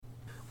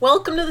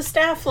Welcome to the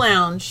Staff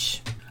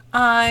Lounge.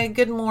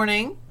 Good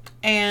morning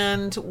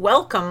and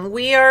welcome.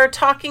 We are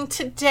talking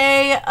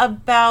today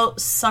about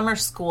summer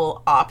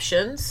school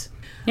options.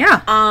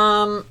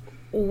 Yeah.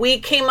 We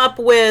came up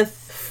with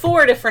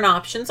 4 different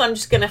options. I'm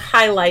just going to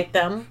highlight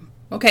them.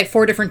 Okay,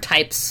 4 different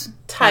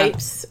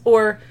types.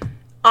 Or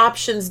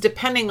options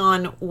depending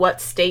on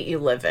what state you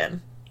live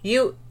in.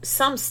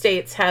 Some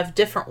states have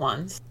different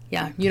ones.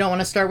 Yeah, you don't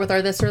want to start with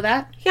our this or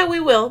that? Yeah, we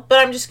will, but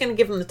I'm just going to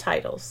give them the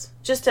titles,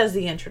 just as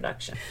the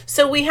introduction.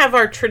 So we have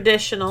our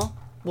traditional,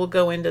 we'll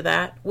go into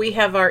that. We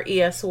have our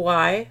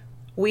ESY.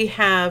 We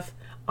have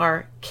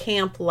our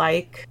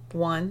camp-like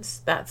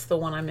ones. That's the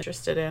one I'm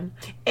interested in.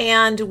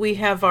 And we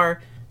have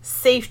our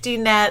safety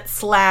net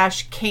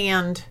 /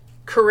 canned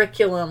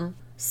curriculum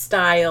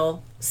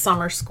style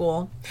summer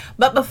school.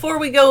 But before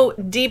we go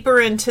deeper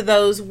into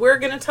those, we're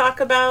going to talk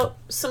about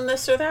some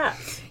this or that.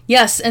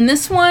 Yes, and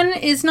this one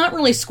is not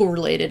really school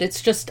related. It's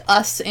just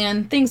us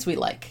and things we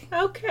like.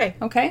 Okay.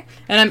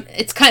 And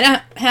it's kind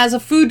of has a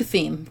food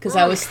theme because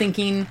I was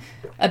thinking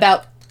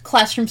about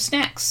classroom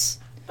snacks.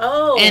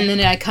 Oh. And then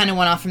I kind of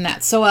went off from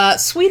that. So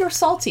sweet or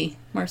salty,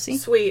 Marcy?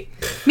 Sweet.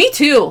 Me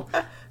too.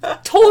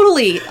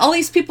 Totally. All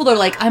these people are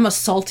like, I'm a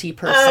salty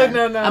person.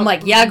 Oh, no. I'm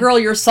like, yeah, girl,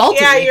 you're salty.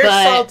 Yeah, you're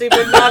salty,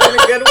 but not in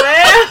a good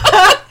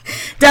way.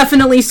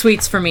 Definitely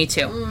sweets for me,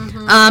 too.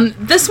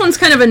 Mm-hmm. This one's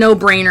kind of a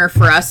no-brainer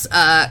for us.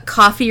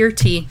 Coffee or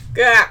tea?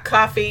 Yeah,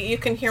 coffee. You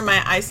can hear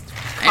my iced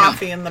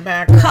coffee in the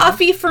background.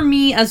 Coffee for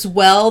me as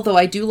well, though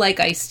I do like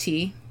iced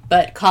tea.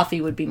 But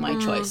coffee would be my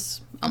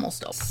choice,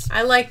 almost always.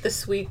 I like the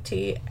sweet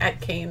tea at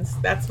Cane's.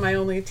 That's my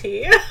only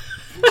tea.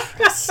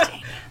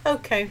 Interesting.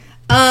 Okay.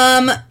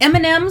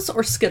 M&M's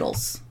or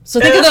Skittles? So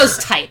think of those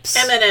types.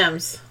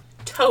 M&M's.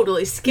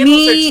 Totally.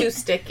 Skittles are too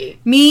sticky.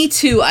 Me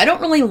too. I don't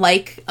really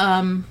like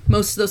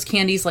most of those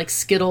candies like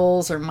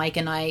Skittles or Mike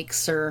and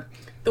Ike's or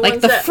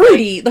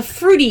the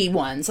fruity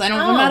ones. I'm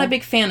not a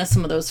big fan of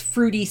some of those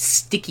fruity,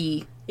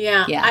 sticky.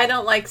 Yeah. I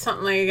don't like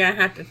something like you're going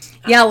to have to...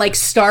 Yeah, like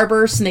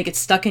Starburst and they get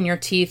stuck in your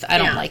teeth. I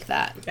don't like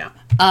that. Yeah.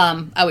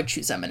 I would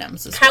choose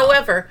M&M's as well.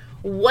 However,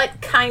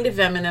 what kind of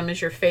M&M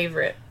is your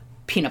favorite?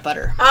 Peanut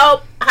butter.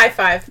 Oh, high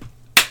five.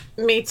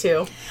 Me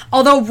too.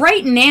 Although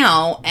right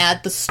now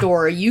at the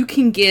store you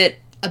can get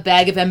a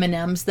bag of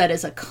M&M's that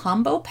is a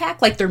combo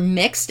pack, like they're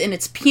mixed and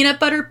it's peanut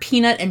butter,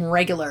 peanut, and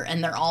regular,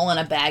 and they're all in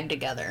a bag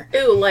together.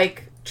 Ooh,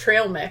 like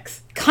trail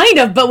mix. Kind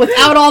of, but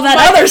without all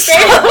that other stuff.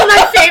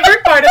 My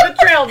favorite part of the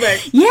trail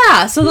mix.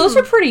 Yeah, so those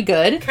are pretty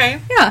good. Okay.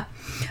 Yeah.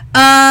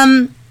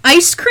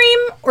 Ice cream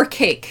or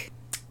cake?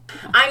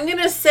 I'm going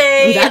to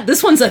say...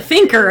 This one's a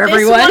thinker,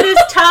 everyone. This one is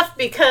tough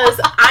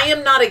because I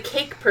am not a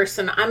cake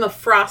person. I'm a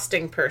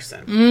frosting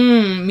person.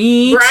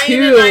 Me Brian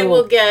too. and I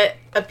will get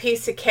a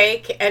piece of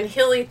cake, and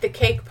he'll eat the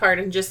cake part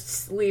and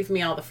just leave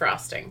me all the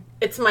frosting.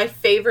 It's my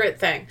favorite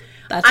thing.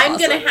 I'm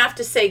going to have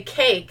to say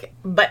cake,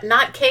 but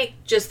not cake,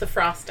 just the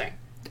frosting.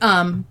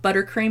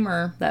 Buttercream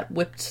or that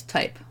whipped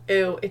type?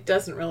 Ew, it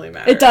doesn't really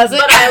matter. It doesn't?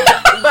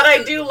 But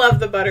I do love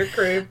the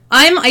buttercream.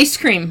 I'm ice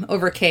cream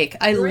over cake.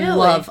 I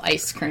love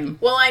ice cream.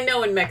 Well, I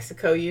know in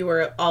Mexico you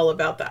were all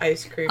about the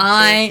ice cream.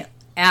 I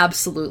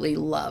absolutely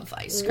love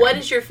ice cream. What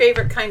is your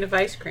favorite kind of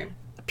ice cream?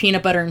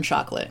 Peanut butter and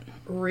chocolate.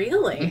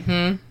 Really?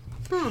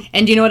 Mm-hmm.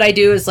 And you know what I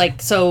do is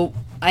so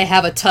I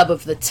have a tub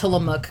of the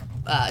Tillamook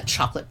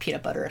chocolate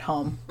peanut butter at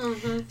home.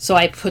 Mm-hmm. So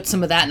I put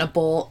some of that in a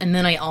bowl, and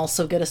then I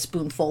also get a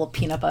spoonful of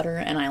peanut butter,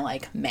 and I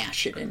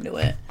mash it into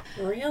it.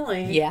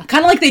 Really? Yeah.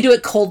 Kind of like they do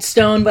at Cold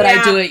Stone, but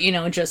I do it,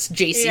 just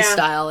JC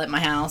style at my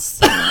house.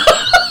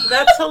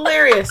 That's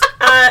hilarious.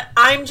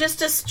 I'm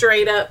just a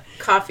straight up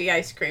coffee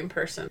ice cream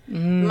person.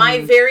 My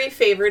very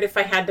favorite, if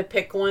I had to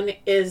pick one,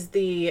 is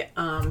the,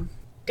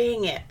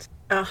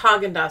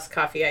 Haagen-Dazs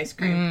coffee ice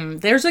cream.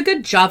 There's a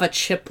good Java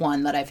chip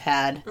one that I've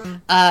had.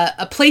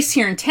 A place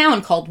here in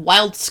town called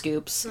Wild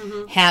Scoops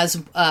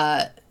has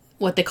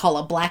what they call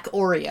a black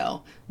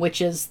Oreo, which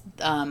is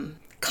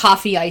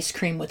coffee ice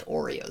cream with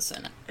Oreos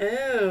in it.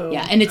 Oh.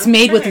 Yeah, and it's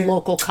made with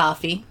local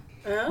coffee.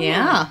 Oh,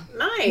 yeah.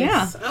 Nice.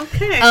 Yeah.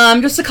 Okay.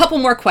 Just a couple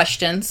more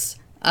questions.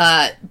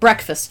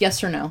 Breakfast,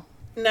 yes or no?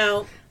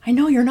 No. I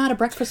know you're not a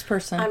breakfast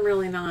person. I'm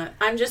really not.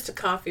 I'm just a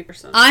coffee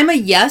person. I'm a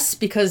yes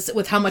because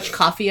with how much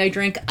coffee I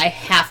drink, I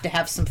have to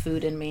have some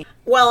food in me.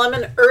 Well, I'm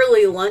an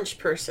early lunch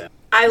person.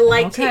 I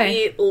like to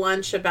eat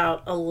lunch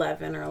about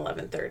 11 or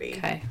 11:30.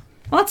 Okay.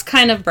 Well, that's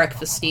kind of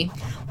breakfasty.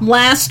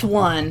 Last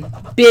one.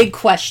 Big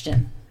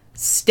question.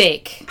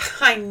 Steak.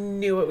 I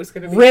knew it was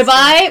going to be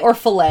ribeye or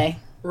filet?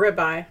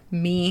 Ribeye.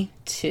 Me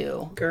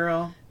too.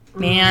 Girl.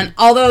 Man,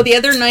 although the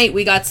other night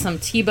we got some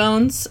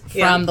T-bones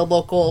from the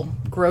local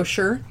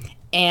grocer.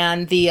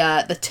 And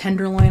the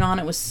tenderloin on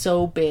it was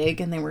so big,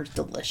 and they were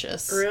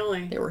delicious.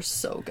 Really? They were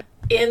so good.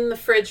 In the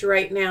fridge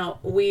right now,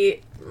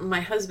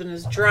 my husband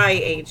is dry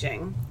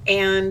aging,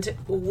 and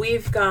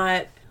we've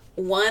got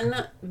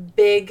one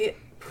big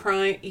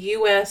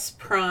U.S.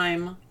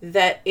 Prime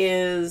that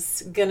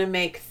is going to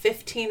make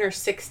 15 or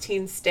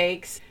 16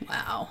 steaks.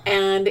 Wow.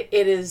 And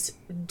it is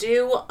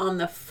due on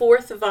the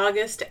 4th of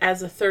August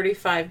as a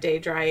 35-day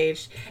dry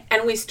aged.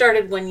 And we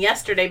started one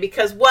yesterday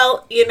because,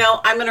 well,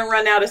 I'm going to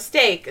run out of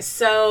steak.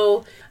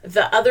 So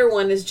the other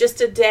one is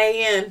just a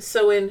day in.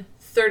 So in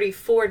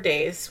 34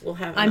 days, we'll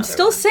have another I'm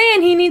still one.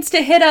 saying he needs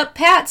to hit up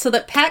Pat so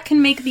that Pat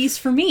can make these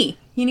for me.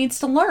 He needs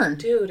to learn.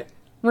 Dude.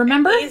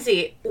 Remember?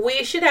 Easy.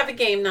 We should have a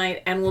game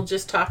night and we'll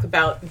just talk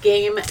about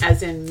game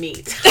as in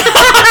meat.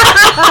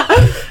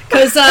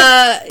 Because,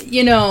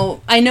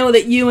 I know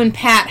that you and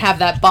Pat have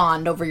that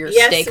bond over your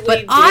steak,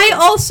 but I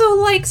also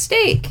like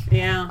steak.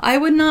 Yeah. I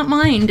would not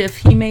mind if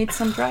he made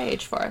some dry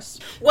age for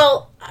us.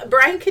 Well,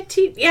 Brian could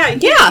teach. Yeah,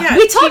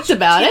 we talked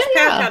about it.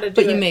 Pat how to do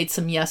but it. You made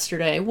some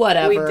yesterday.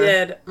 Whatever. We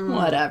did.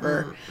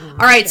 Whatever. All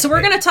right, so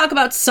we're going to talk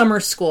about summer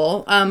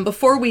school.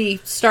 Before we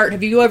start,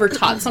 have you ever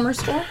taught summer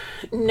school?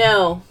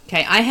 No.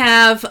 Okay, I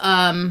have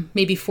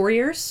maybe 4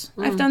 years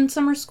I've done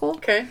summer school.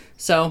 Okay.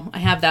 So I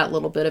have that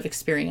little bit of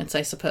experience,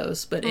 I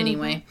suppose. But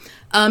anyway,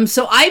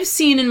 so I've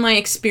seen in my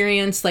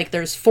experience, like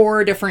there's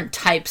 4 different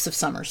types of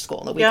summer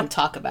school that we can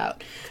talk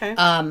about. Okay.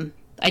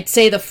 I'd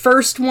say the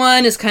first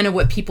one is kind of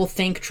what people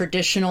think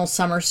traditional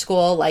summer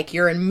school, like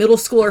you're in middle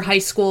school or high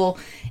school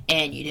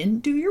and you didn't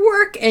do your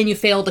work and you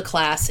failed a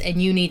class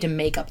and you need to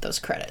make up those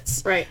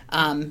credits. Right.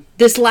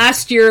 This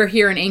last year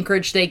here in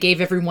Anchorage, they gave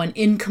everyone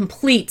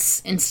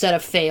incompletes instead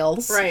of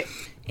fails. Right.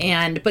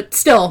 But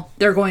still,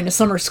 they're going to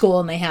summer school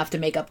and they have to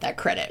make up that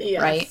credit,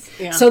 right?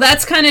 Yeah. So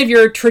that's kind of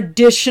your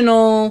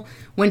traditional,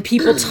 when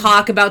people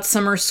talk about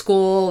summer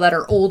school that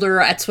are older,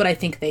 that's what I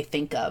think they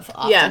think of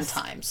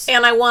oftentimes. Yes.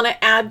 And I want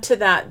to add to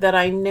that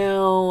I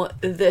know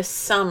this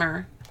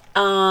summer,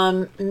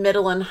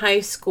 middle and high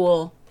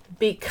school,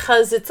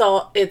 because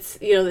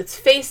it's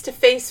face to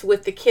face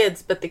with the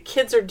kids, but the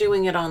kids are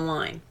doing it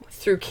online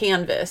through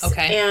Canvas.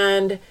 Okay.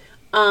 And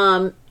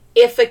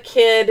if a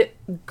kid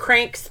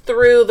cranks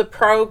through the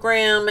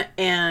program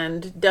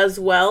and does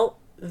well,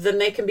 then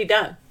they can be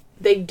done.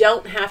 They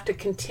don't have to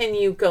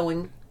continue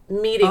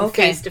meeting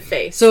face to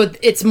face. So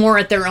it's more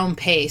at their own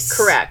pace.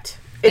 Correct.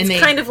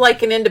 It's kind of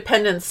like an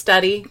independent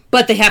study.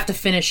 But they have to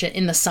finish it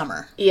in the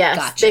summer. Yes.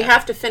 Gotcha. They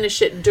have to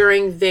finish it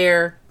during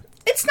their...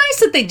 It's nice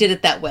that they did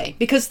it that way,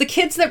 because the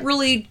kids that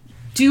really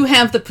do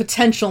have the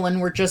potential and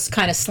were just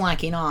kind of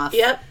slacking off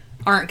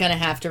aren't going to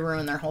have to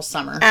ruin their whole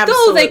summer.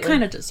 Absolutely. Though they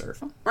kind of deserve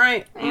them.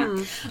 Right.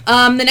 Yeah.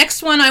 The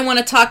next one I want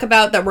to talk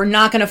about that we're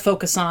not going to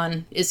focus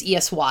on is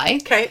ESY.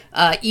 Okay.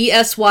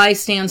 ESY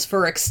stands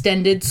for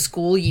Extended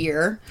School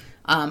Year.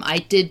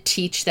 I did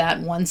teach that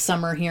one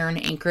summer here in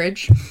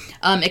Anchorage.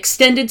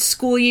 Extended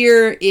School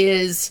Year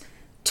is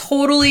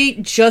totally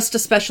just a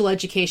special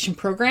education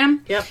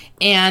program. Yep.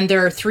 And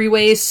there are 3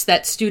 ways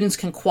that students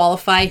can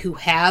qualify who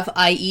have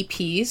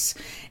IEPs.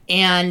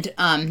 And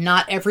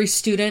not every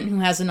student who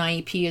has an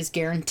IEP is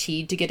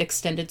guaranteed to get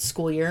extended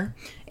school year.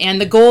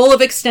 And the goal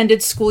of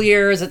extended school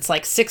year is it's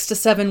like 6 to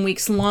 7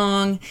 weeks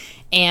long.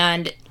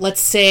 And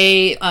let's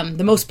say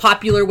the most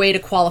popular way to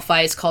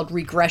qualify is called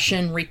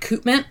regression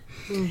recoupment.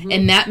 Mm-hmm.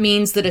 And that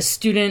means that a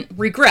student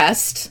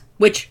regressed,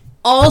 which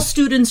all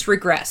students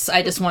regress.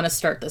 I just want to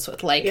start this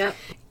with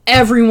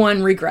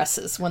everyone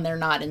regresses when they're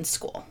not in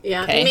school.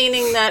 Yeah, okay?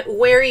 Meaning that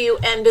where you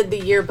ended the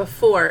year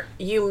before,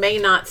 you may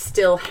not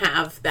still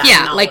have that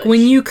knowledge. Like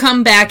when you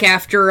come back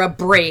after a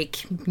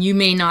break, you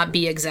may not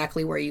be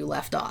exactly where you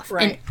left off.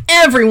 Right. And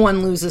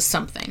everyone loses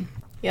something.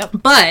 Yep.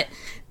 But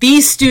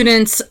these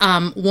students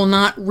will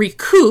not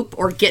recoup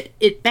or get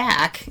it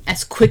back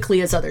as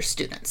quickly as other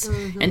students.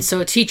 Mm-hmm. And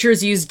so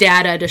teachers use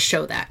data to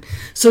show that.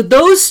 So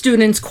those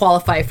students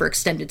qualify for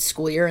extended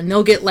school year, and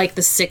they'll get like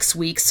the 6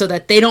 weeks so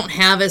that they don't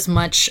have as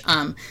much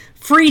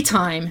free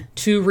time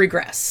to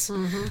regress.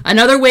 Mm-hmm.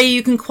 Another way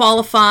you can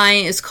qualify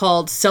is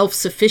called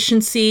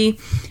self-sufficiency,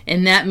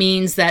 and that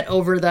means that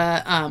over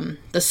the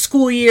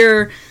school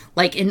year,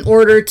 like in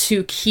order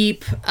to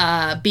keep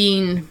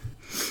being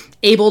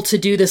able to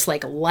do this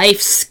like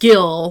life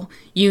skill,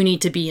 you need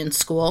to be in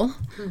school.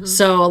 Mm-hmm.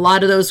 So a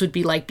lot of those would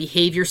be like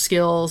behavior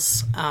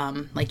skills.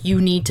 Like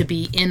you need to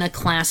be in a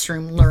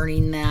classroom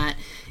learning that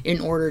in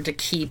order to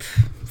keep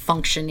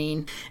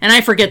functioning. And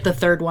I forget the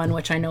third one,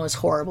 which I know is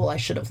horrible. I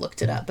should have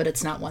looked it up, but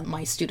it's not one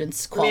my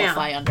students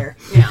qualify under.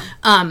 Yeah.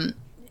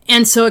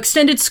 And so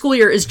extended school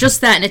year is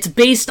just that, and it's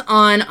based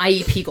on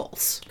IEP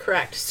goals.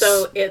 Correct.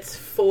 So it's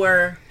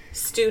for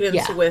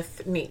students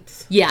with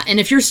needs. Yeah, and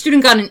if your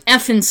student got an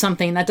F in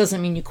something, that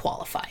doesn't mean you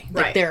qualify.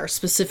 Like Right. there are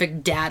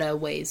specific data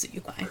ways that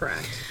you qualify.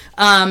 Correct.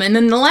 And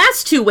then the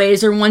last 2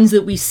 ways are ones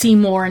that we see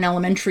more in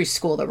elementary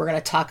school that we're going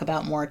to talk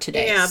about more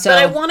today. Yeah, so, but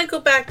I want to go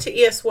back to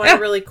ESY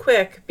really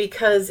quick,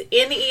 because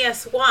in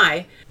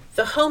ESY,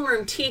 the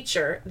homeroom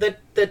teacher,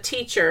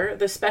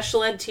 the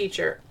special ed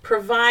teacher,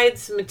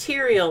 provides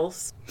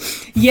materials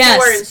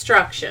for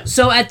instruction.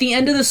 So at the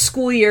end of the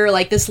school year,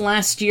 like this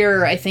last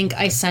year, I think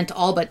I sent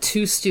all but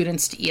 2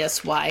 students to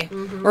ESY,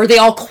 or they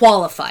all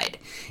qualified.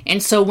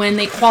 And so when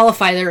they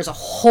qualify, there's a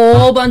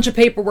whole bunch of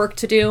paperwork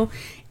to do.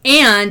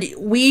 And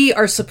we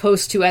are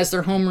supposed to, as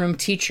their homeroom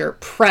teacher,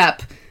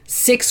 prep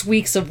 6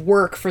 weeks of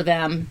work for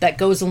them that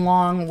goes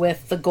along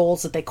with the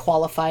goals that they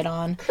qualified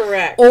on.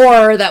 Correct.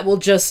 Or that will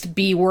just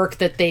be work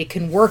that they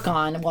can work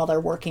on while they're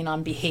working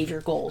on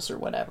behavior goals or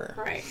whatever.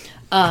 Right.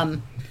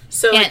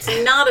 So it's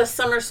not a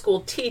summer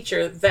school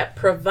teacher that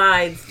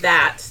provides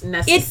that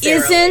necessarily.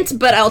 It isn't,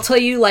 but I'll tell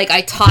you, like, I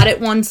taught it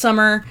one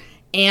summer,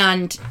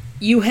 and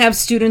you have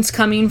students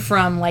coming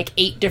from, like,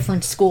 8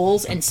 different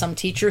schools, and some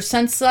teachers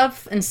sent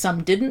stuff, and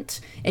some didn't,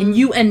 and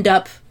you end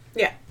up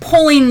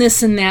pulling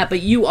this and that,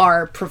 but you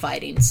are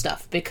providing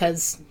stuff,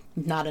 because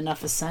not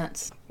enough is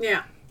sent.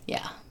 Yeah.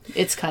 Yeah.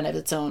 It's kind of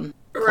its own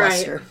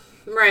cluster.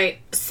 Right.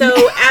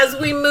 So as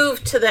we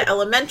move to the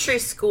elementary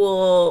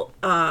school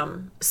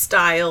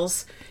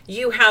styles,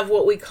 you have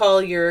what we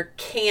call your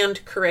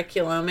canned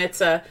curriculum.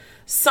 It's a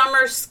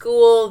summer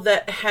school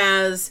that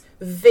has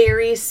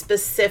very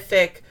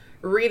specific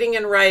reading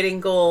and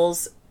writing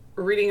goals,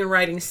 reading and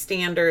writing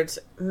standards,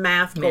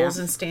 math goals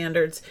and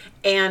standards.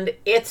 And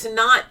it's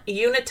not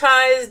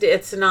unitized.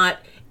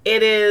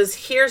 It is,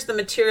 here's the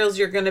materials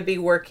you're going to be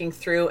working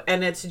through.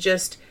 And it's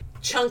just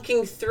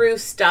chunking through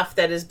stuff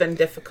that has been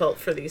difficult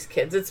for these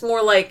kids. It's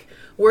more like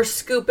we're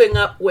scooping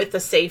up with a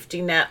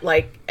safety net.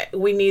 Like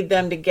we need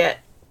them to get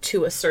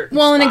to a certain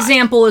spot. An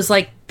example is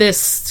like this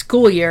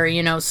school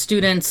year,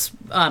 students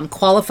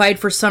qualified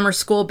for summer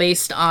school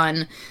based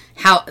on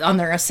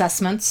their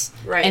assessments.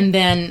 Right. And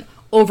then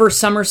over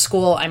summer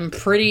school, I'm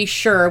pretty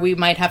sure we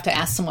might have to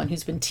ask someone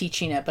who's been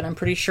teaching it, but I'm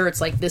pretty sure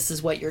it's like, this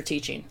is what you're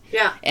teaching.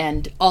 Yeah.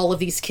 And all of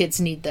these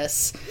kids need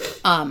this.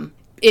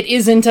 It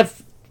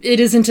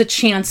isn't a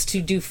chance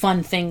to do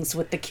fun things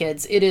with the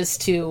kids. It is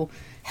to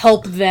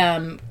help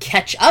them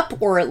catch up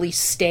or at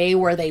least stay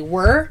where they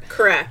were.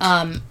 Correct.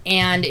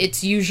 And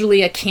it's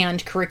usually a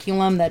canned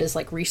curriculum that is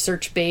like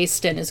research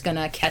based and is going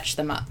to catch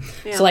them up.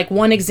 Yeah. So like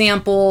one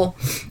example,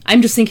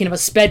 I'm just thinking of a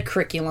SPED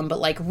curriculum, but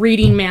like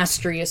reading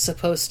mastery is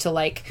supposed to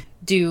like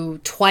do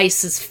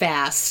twice as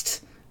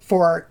fast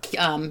for,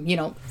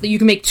 you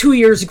can make 2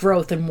 years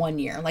growth in 1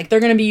 year. Like they're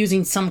going to be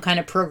using some kind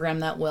of program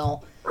that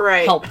will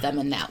help them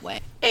in that way.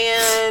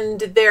 And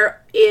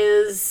there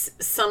is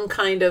some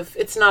kind of,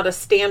 it's not a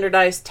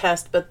standardized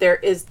test, but there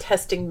is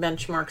testing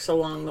benchmarks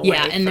along the way.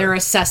 Yeah, and they're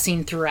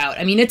assessing throughout.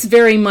 I mean, it's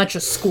very much a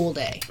school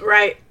day.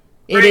 Right.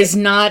 It is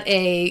not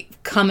a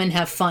come and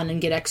have fun and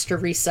get extra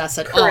recess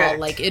at all.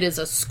 Like, it is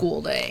a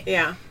school day.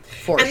 Yeah.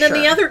 And then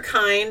the other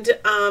kind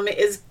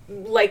is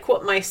like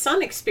what my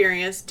son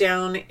experienced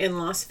down in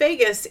Las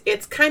Vegas.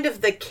 It's kind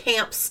of the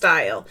camp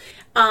style.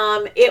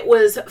 It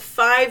was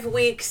 5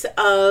 weeks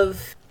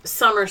of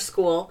summer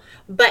school,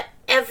 but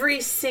every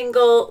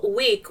single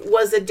week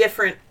was a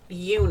different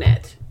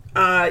unit.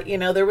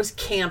 There was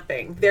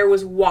camping, there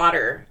was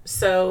water,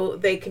 so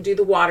they could do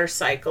the water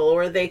cycle,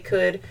 or they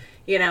could,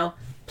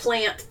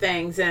 plant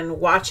things and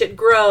watch it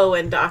grow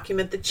and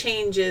document the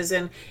changes.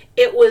 And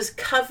it was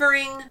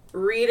covering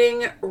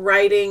reading,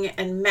 writing,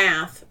 and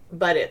math,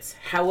 but it's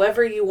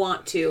however you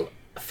want to,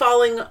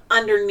 falling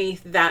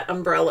underneath that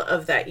umbrella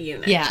of that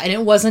unit. Yeah, and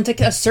it wasn't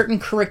a certain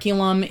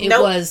curriculum. It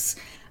was,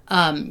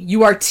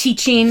 you are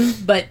teaching,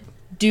 but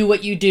do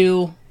what you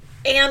do.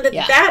 And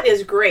that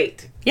is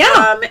great.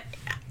 Yeah.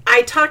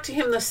 I talked to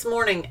him this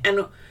morning,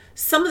 and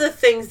some of the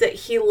things that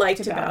he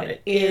liked about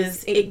it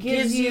is it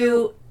gives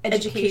you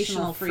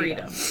educational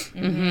freedom.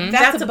 Mm-hmm.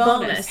 That's a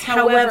bonus.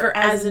 However,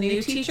 as a new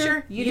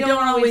teacher, you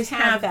don't always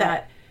have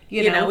that.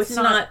 It's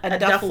not a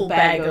duffel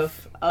bag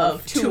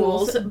of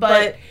tools,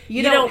 but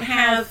you don't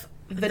have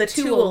the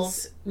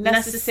tools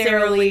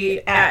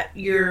necessarily at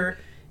your,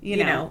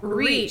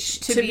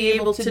 reach to be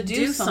able to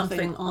do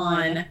something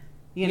on,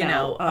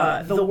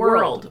 the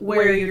world,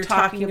 where you're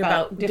talking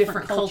about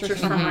different cultures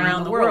from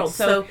around the world.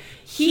 So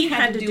he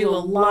had to do a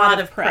lot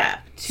of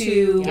prep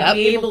to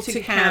be able to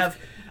have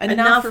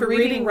enough for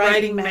reading,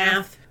 writing,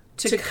 math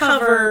to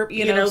cover,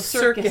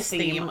 circus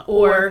theme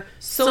or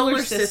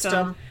solar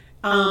system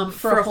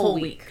for a whole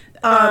week.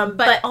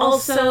 But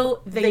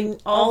also,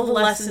 all the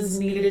lessons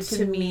needed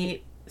to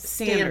meet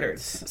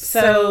standards.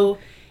 So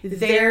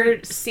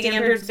they're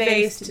standards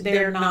based.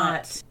 They're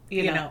not,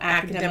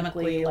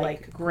 academically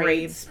like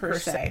grades per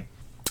se.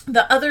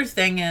 The other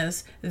thing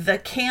is the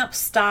camp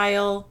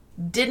style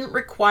didn't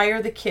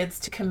require the kids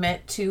to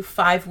commit to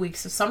 5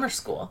 weeks of summer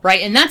school.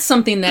 Right, and that's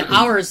something that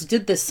ours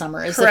did this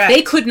summer, is that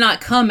they could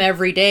not come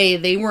every day.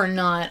 They were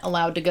not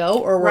allowed to go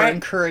or were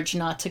encouraged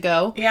not to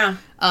go. Yeah.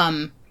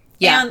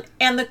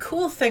 And the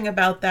cool thing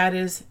about that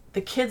is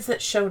the kids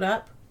that showed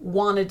up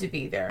wanted to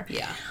be there.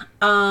 Yeah.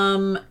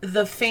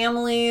 The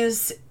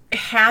families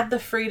had the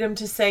freedom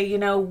to say,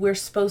 we're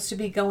supposed to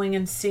be going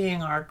and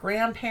seeing our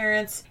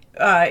grandparents,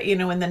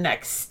 in the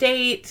next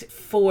state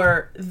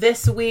for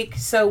this week.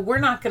 So we're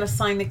not going to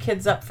sign the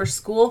kids up for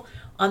school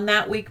on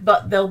that week,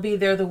 but they'll be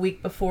there the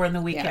week before and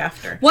the week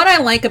after. What I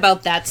like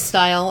about that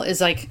style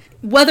is like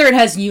whether it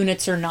has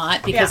units or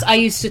not, because I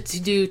used to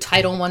do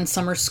Title I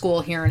summer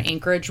school here in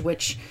Anchorage,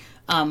 which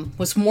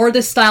was more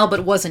this style, but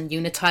it wasn't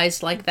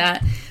unitized like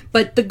that.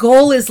 But the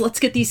goal is, let's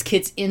get these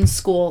kids in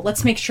school.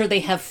 Let's make sure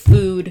they have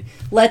food.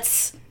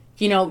 Let's,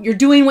 you know, you're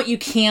doing what you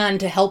can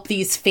to help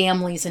these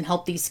families and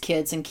help these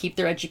kids and keep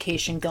their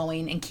education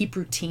going and keep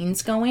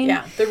routines going.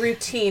 Yeah, the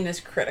routine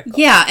is critical.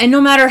 Yeah, and no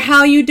matter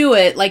how you do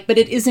it, like, but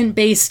it isn't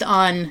based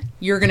on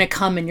you're going to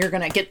come and you're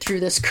going to get through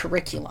this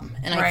curriculum.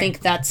 And I think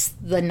that's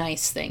the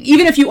nice thing.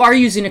 Even if you are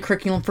using a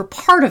curriculum for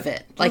part of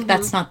it, like,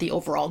 that's not the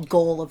overall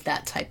goal of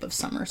that type of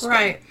summer school.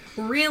 Right.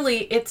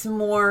 Really, it's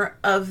more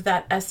of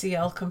that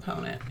SEL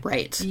component.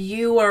 Right.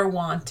 You are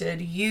wanted.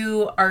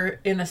 You are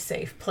in a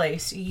safe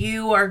place.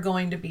 You are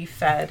going to be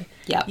fed.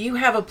 Yeah. You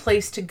have a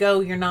place to go.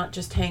 You're not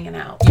just hanging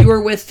out. You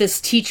are with this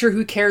teacher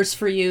who cares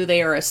for you.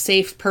 They are a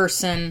safe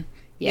person.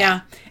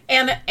 Yeah.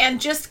 And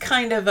just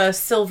kind of a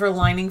silver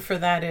lining for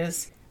that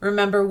is,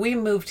 remember, we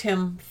moved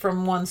him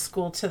from one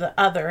school to the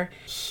other.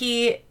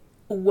 He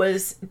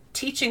was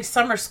teaching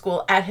summer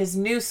school at his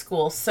new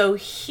school. So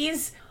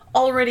he's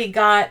already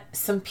got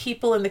some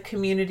people in the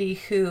community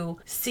who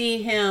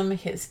see him.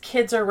 His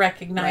kids are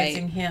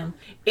recognizing him.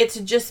 It's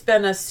just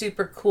been a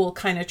super cool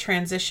kind of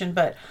transition.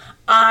 But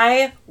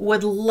I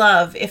would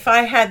love, if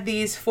I had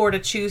these 4 to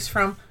choose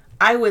from,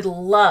 I would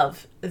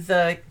love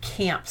the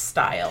camp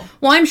style.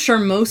 Well, I'm sure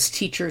most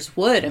teachers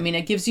would. I mean,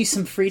 it gives you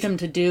some freedom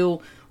to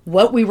do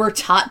what we were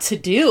taught to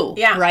do.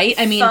 Yeah. Right?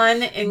 I mean,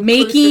 fun, inclusive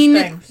making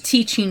things.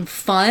 Teaching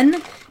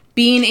fun,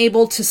 being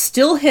able to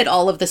still hit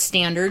all of the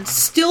standards,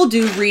 still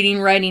do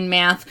reading, writing,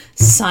 math,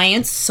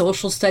 science,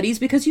 social studies,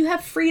 because you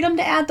have freedom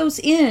to add those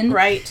in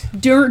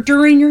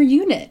during your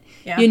unit.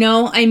 Yeah. You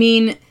know, I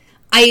mean,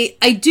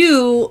 I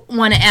do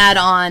want to add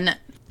on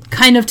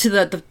kind of to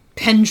the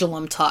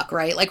pendulum talk,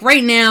 right? Like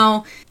right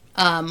now,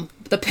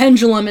 the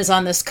pendulum is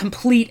on this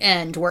complete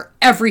end where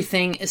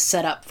everything is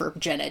set up for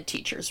gen ed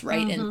teachers,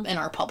 right? In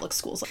our public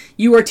schools.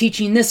 You are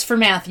teaching this for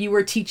math. You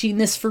are teaching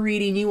this for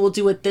reading. You will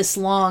do it this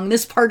long.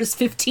 This part is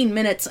 15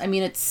 minutes. I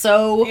mean, it's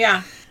so...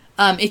 Yeah.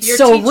 It's Your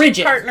so teaching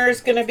rigid. partner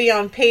is going to be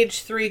on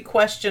page 3,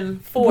 question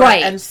 4,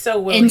 Right. and so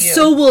will you. And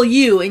so will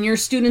you, and your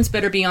students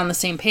better be on the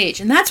same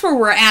page. And that's where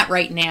we're at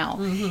right now.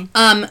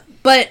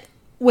 But,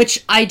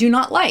 which I do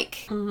not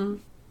like.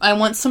 I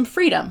want some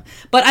freedom.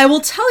 But I will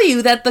tell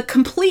you that the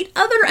complete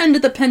other end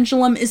of the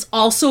pendulum is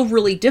also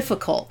really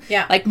difficult.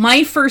 Yeah. Like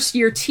my first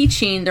year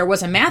teaching, there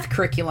was a math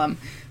curriculum,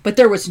 but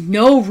there was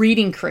no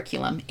reading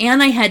curriculum.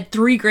 And I had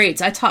 3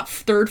 grades. I taught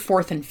 3rd,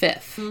 4th, and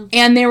 5th.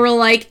 And they were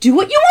like, do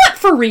what you want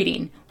for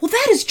reading. Well,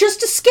 that is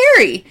just as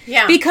scary.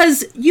 Yeah.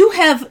 Because you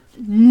have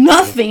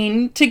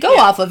nothing to go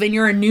off of, and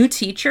you're a new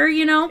teacher,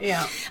 you know?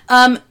 Yeah.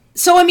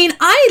 So, I mean,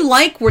 I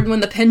like when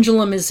the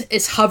pendulum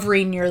is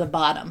hovering near the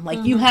bottom.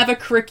 Like, you have a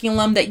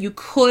curriculum that you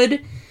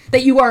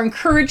are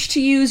encouraged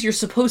to use, you're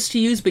supposed to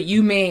use, but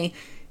you may,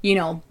 you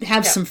know,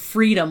 have some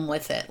freedom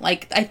with it.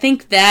 Like, I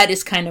think that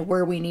is kind of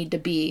where we need to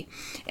be.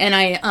 And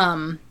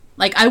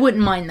I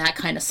wouldn't mind that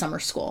kind of summer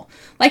school.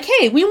 Like,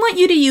 hey, we want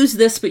you to use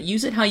this, but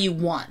use it how you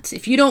want.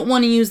 If you don't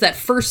want to use that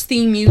first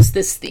theme, use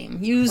this theme.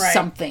 Use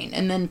something,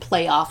 and then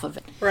play off of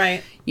it.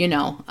 Right. You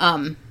know,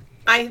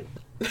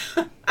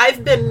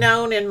 I've been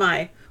known in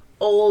my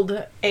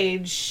old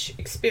age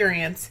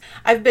experience,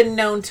 I've been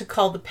known to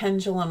call the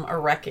pendulum a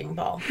wrecking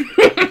ball.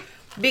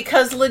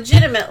 Because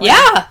legitimately,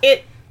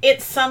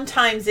 it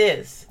sometimes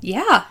is.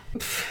 Yeah.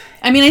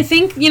 I mean, I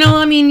think,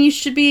 you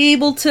should be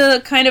able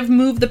to kind of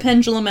move the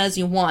pendulum as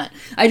you want.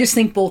 I just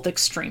think both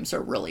extremes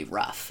are really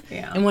rough.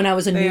 Yeah. And when I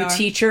was a new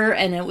teacher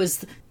and it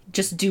was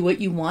just do what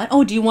you want.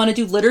 Oh, do you want to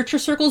do literature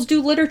circles?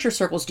 Do literature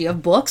circles. Do you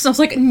have books? I was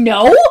like,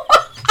 no.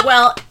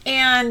 Well,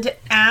 and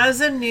as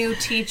a new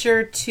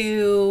teacher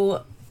to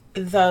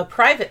the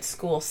private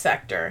school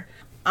sector,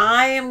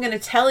 I am going to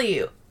tell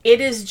you, it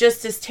is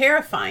just as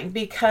terrifying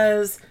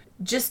because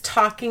just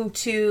talking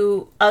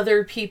to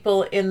other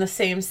people in the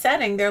same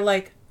setting, they're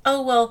like,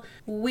 oh, well,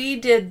 we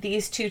did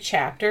these 2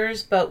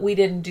 chapters, but we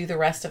didn't do the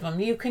rest of them.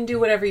 You can do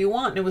whatever you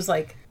want. And it was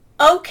like,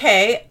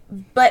 okay,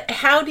 but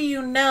how do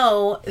you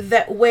know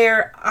that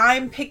where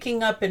I'm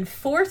picking up in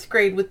 4th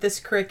grade with this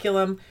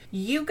curriculum,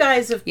 you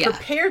guys have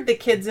prepared the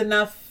kids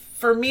enough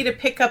for me to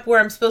pick up where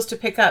I'm supposed to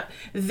pick up?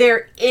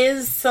 There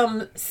is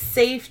some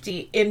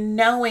safety in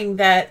knowing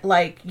that,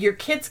 like, your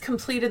kids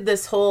completed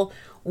this whole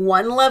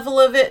one level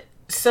of it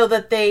so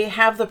that they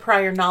have the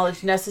prior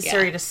knowledge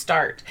necessary to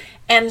start.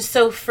 And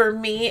so for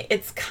me,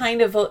 it's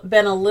kind of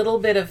been a little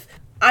bit of,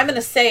 I'm going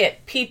to say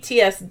it,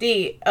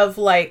 PTSD of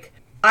like,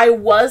 I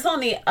was on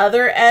the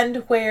other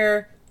end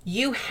where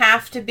you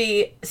have to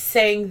be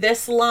saying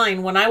this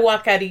line when I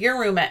walk out of your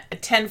room at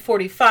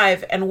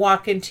 10:45 and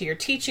walk into your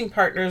teaching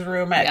partner's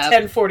room at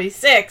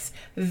 10:46.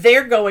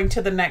 They're going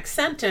to the next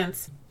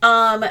sentence.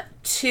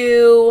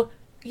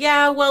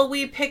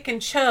 We pick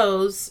and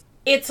chose.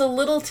 It's a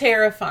little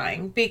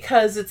terrifying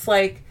because it's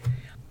like,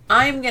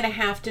 I'm going to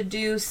have to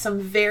do some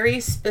very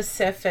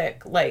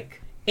specific, like,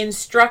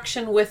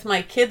 instruction with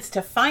my kids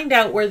to find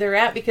out where they're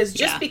at, because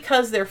just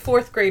because they're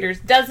 4th graders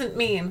doesn't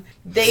mean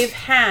they've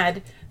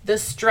had the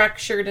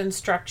structured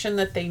instruction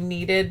that they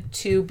needed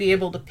to be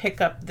able to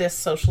pick up this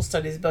social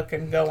studies book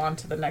and go on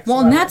to the next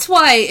level. And that's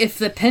why if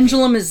the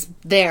pendulum is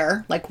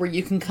there, like where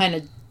you can kind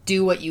of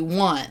do what you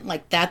want,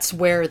 like that's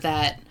where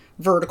that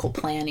vertical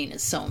planning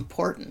is so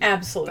important.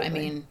 Absolutely. I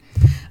mean,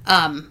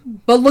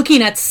 but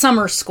looking at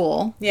summer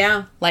school,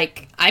 yeah,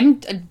 like,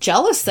 I'm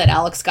jealous that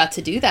Alex got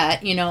to do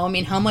that, you know? I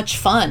mean, how much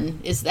fun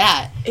is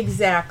that?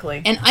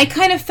 exactly. And I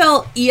kind of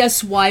felt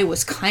ESY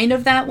was kind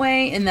of that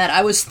way, in that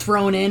I was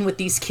thrown in with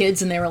these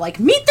kids and they were like,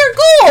 meet their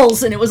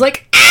goals! And it was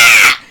like,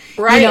 ah!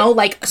 Right. You know,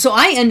 like, so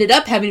I ended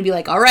up having to be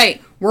like, all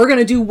right, we're going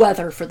to do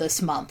weather for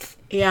this month.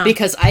 Yeah.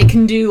 Because I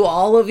can do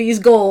all of these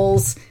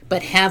goals,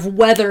 but have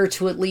weather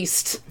to at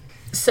least...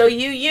 So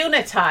you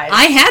unitize.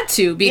 I had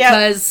to,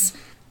 because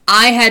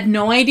I had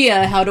no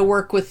idea how to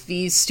work with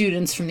these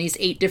students from these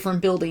 8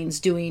 different buildings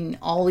doing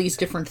all these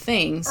different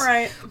things.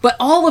 Right. But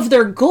all of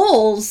their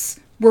goals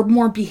were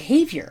more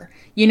behavior,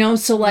 you know?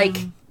 So, like,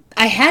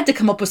 I had to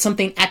come up with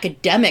something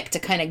academic to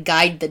kind of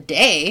guide the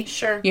day.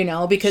 Sure. You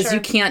know, because Sure. you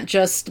can't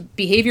just...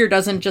 Behavior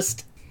doesn't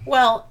just...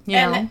 Well, You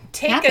and know,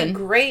 take happen. a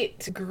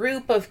great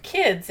group of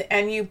kids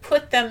and you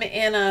put them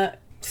in a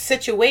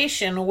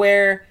situation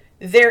where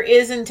there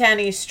isn't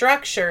any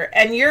structure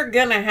and you're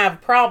going to have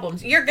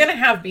problems. You're going to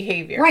have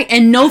behavior. Right,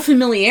 and no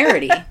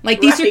familiarity. Like,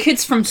 these are Right.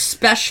 kids from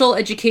special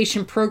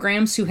education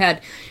programs who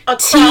had...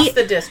 Across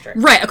the district.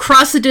 Right,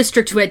 across the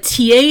district, who had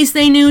TAs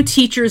they knew,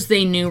 teachers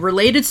they knew,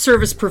 related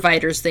service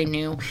providers they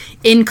knew,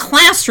 in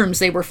classrooms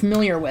they were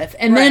familiar with.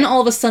 And then Right.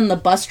 all of a sudden the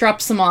bus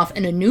drops them off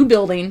in a new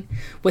building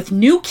with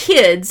new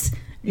kids,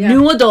 Yeah.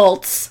 new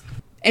adults,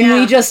 and Yeah.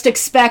 we just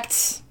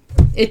expect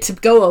it to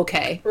go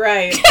okay.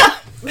 Right.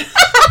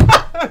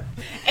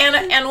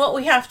 And what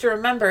we have to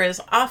remember is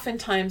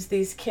oftentimes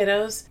these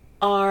kiddos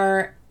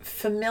are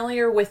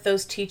familiar with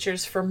those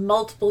teachers for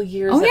multiple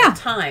years Oh, at yeah. a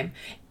time.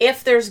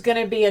 If there's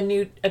going to be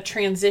a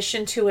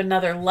transition to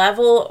another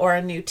level or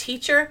a new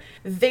teacher,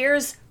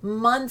 there's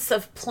months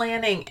of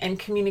planning and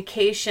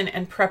communication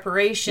and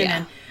preparation Yeah.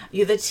 and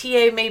the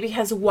TA maybe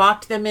has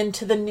walked them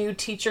into the new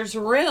teacher's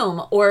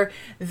room, or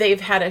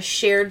they've had a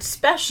shared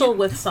special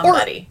with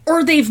somebody.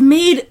 Or they've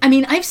made, I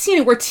mean, I've seen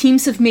it where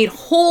teams have made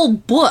whole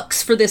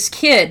books for this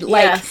kid.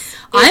 Like, Yes.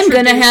 I'm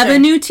going to have a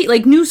Introducing. new,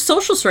 like, new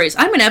social stories.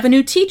 I'm going to have a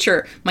new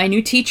teacher. My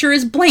new teacher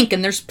is blank,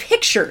 and there's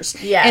pictures.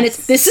 Yes. And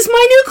this is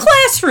my new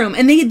classroom.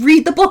 And they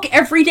read the book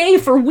every day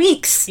for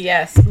weeks.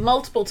 Yes,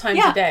 multiple times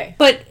a day.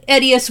 But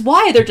at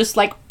ESY, they're just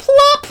like,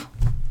 plop,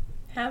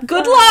 Have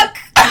good fun. luck.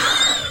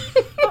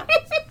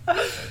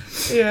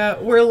 Yeah,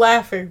 we're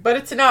laughing, but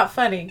it's not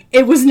funny.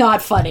 It was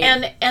not funny.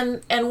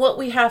 And what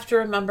we have to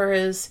remember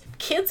is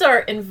kids are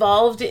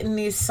involved in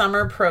these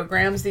summer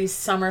programs, these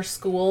summer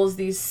schools,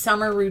 these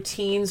summer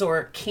routines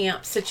or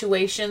camp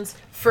situations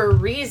for a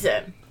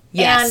reason.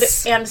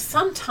 Yes. And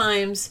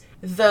sometimes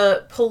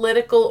the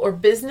political or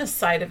business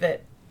side of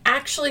it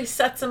actually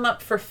sets them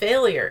up for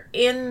failure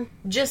in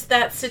just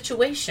that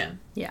situation.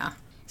 Yeah.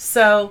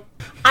 So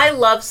I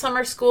love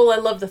summer school. I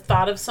love the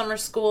thought of summer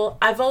school.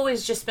 I've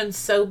always just been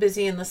so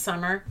busy in the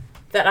summer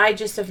that I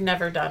just have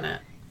never done it.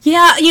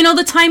 Yeah, you know,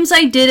 the times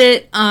I did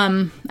it,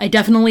 I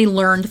definitely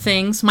learned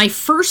things. My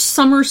first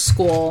summer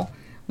school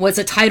was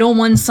a Title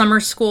I summer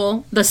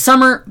school. The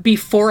summer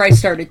before I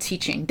started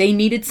teaching, they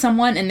needed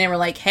someone, and they were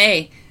like,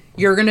 hey,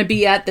 you're going to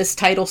be at this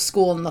title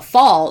school in the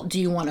fall.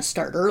 Do you want to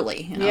start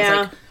early? And I was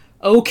like,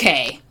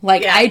 okay.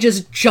 Like, Yeah. I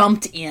just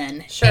jumped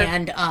in. Sure.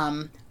 And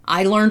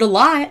I learned a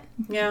lot.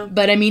 Yeah.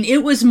 But, I mean,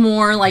 it was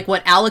more like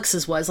what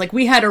Alex's was. Like,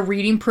 we had a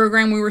reading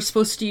program we were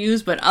supposed to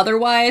use, but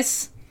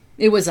otherwise...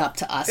 it was up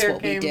to us Fair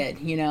what game. we did,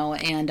 you know,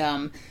 and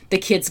the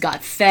kids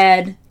got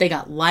fed, they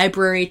got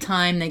library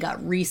time, they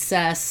got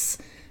recess,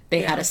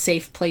 they had a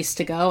safe place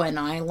to go, and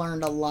I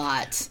learned a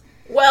lot,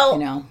 Well,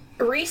 you know.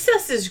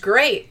 recess is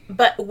great,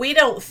 but we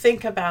don't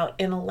think about,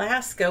 in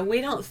Alaska,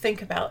 we don't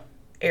think about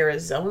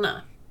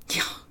Arizona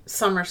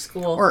summer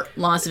school. Or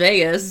Las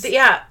Vegas.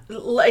 Yeah,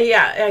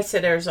 I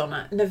said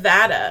Arizona.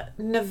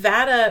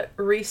 Nevada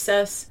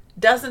recess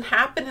doesn't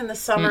happen in the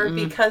summer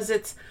because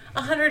it's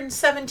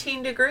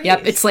 117 degrees.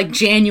 Yep, it's like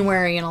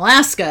January in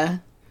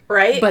Alaska,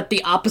 right. but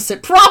the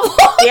opposite problem.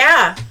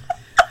 yeah.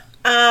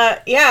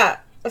 Yeah.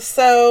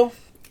 So,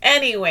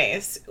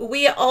 anyways,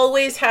 we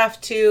always have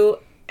to,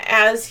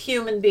 as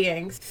human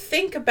beings,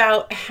 think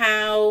about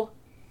how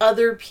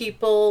other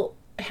people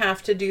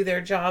have to do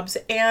their jobs.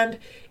 And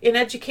in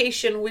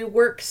education, we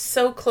work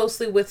so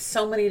closely with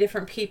so many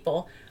different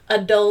people,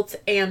 adults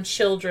and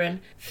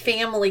children,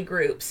 family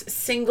groups,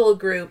 single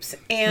groups,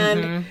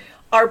 and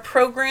our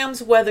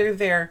programs, whether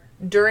they're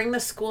during the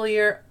school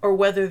year or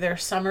whether they're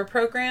summer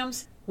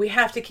programs, we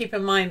have to keep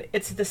in mind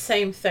it's the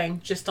same thing,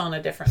 just on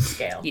a different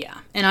scale. Yeah,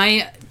 and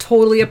I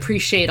totally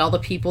appreciate all the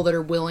people that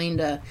are willing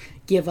to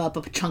give up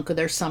a chunk of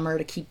their summer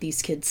to keep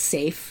these kids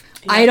safe.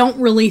 Yeah. I don't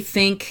really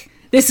think,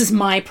 this is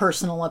my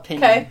personal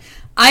opinion, Okay.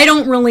 I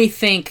don't really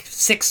think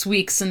 6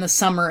 weeks in the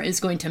summer is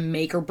going to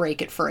make or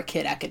break it for a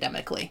kid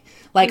academically.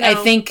 Like, I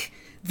No. think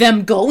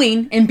them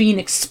going and being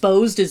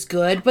exposed is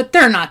good, but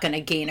they're not going to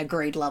gain a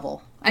grade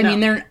level. I No.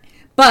 mean,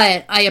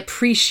 but I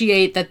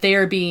appreciate that they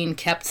are being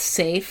kept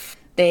safe.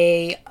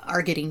 They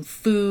are getting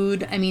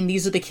food. I mean,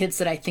 these are the kids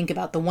that I think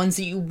about, the ones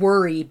that you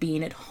worry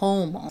being at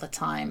home all the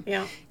time.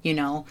 Yeah. You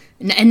know,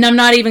 and I'm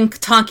not even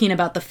talking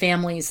about the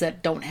families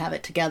that don't have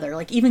it together.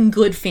 Like, even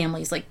good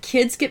families, like,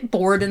 kids get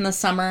bored in the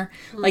summer.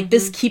 Like,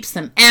 this keeps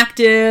them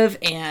active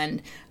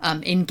and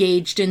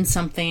engaged in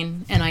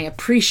something. And I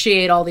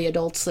appreciate all the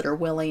adults that are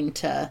willing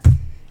to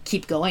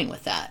keep going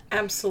with that.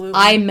 Absolutely.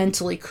 I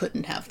mentally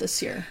couldn't have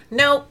this year.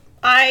 No,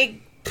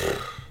 I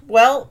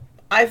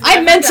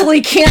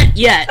mentally can't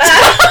yet.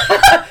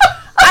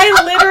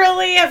 I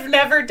literally have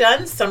never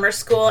done summer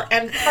school,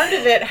 and part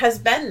of it has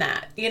been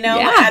that,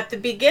 at the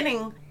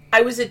beginning,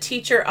 I was a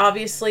teacher,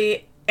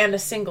 obviously, and a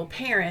single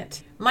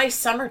parent. My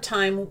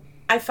summertime,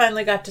 I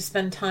finally got to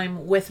spend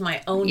time with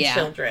my own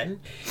children.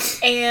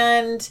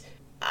 And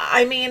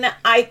I mean,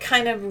 I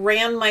kind of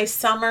ran my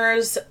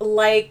summers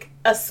like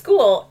a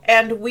school,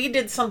 and we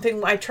did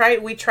something,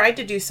 we tried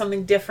to do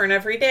something different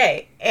every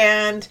day.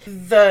 And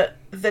the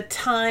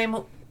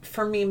time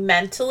for me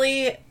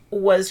mentally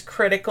was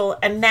critical,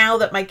 and now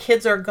that my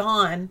kids are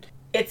gone,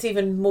 it's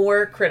even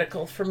more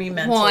critical for me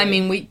mentally. Well, I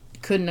mean, we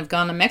couldn't have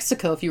gone to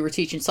Mexico if you were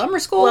teaching summer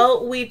school.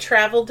 Well, we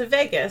traveled to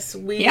Vegas.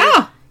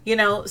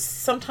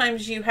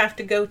 Sometimes you have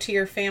to go to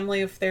your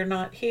family if they're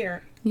not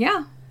here.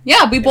 Yeah,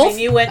 we both.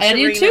 You went to I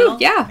Reno. did too.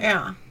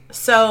 Yeah.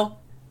 So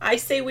I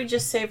say we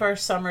just save our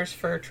summers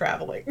for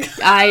traveling.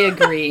 I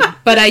agree,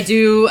 but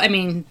I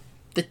mean,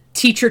 the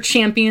teacher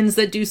champions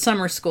that do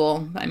summer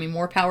school, I mean,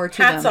 more power to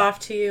them. Hats off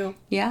to you.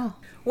 Yeah.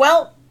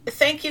 Well,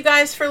 thank you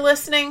guys for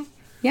listening.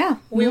 Yeah.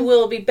 We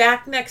will be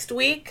back next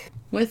week.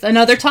 With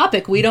another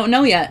topic we don't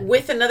know yet.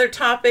 With another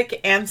topic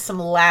and some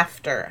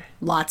laughter.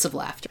 Lots of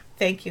laughter.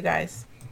 Thank you guys.